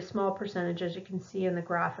a very small percentage, as you can see in the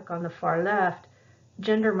graphic on the far left,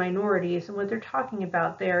 gender minorities, and what they're talking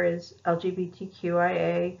about there is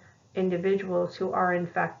LGBTQIA individuals who are in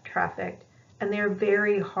fact trafficked, and they're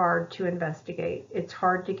very hard to investigate. It's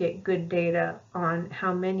hard to get good data on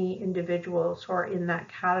how many individuals who are in that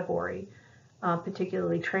category,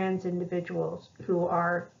 particularly trans individuals who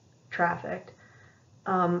are trafficked.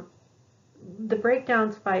 Um, the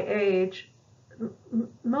breakdowns by age,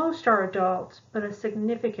 most are adults, but a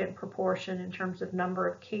significant proportion in terms of number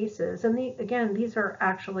of cases. And again, these are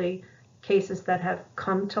actually cases that have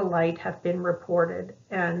come to light, have been reported,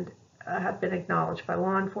 and have been acknowledged by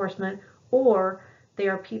law enforcement, or they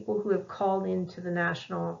are people who have called into the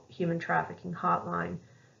National Human Trafficking Hotline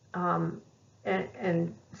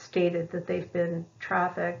and stated that they've been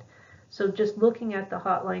trafficked. So just looking at the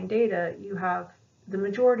hotline data, you have the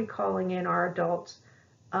majority calling in are adults,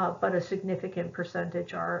 but a significant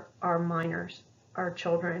percentage are minors, are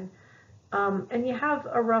children. And you have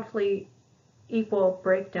a roughly equal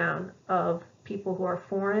breakdown of people who are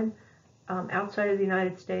foreign, outside of the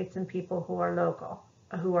United States, and people who are local,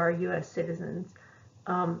 who are U.S. citizens.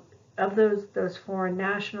 Of those foreign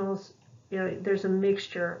nationals, there's a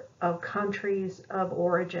mixture of countries of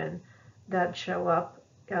origin that show up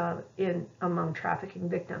among trafficking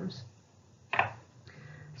victims.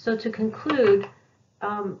 So to conclude,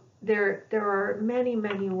 there are many,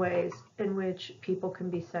 many ways in which people can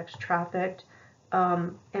be sex trafficked,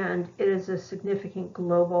 and it is a significant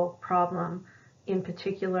global problem, in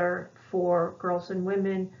particular for girls and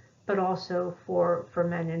women, but also for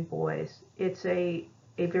men and boys. It's a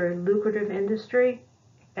very lucrative industry,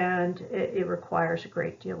 and it requires a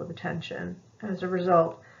great deal of attention. As a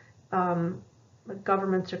result,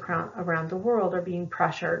 governments around the world are being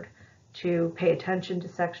pressured to pay attention to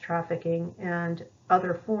sex trafficking and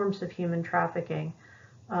other forms of human trafficking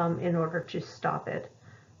in order to stop it.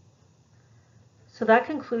 So that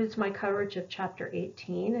concludes my coverage of Chapter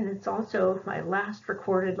 18, and it's also my last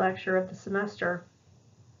recorded lecture of the semester.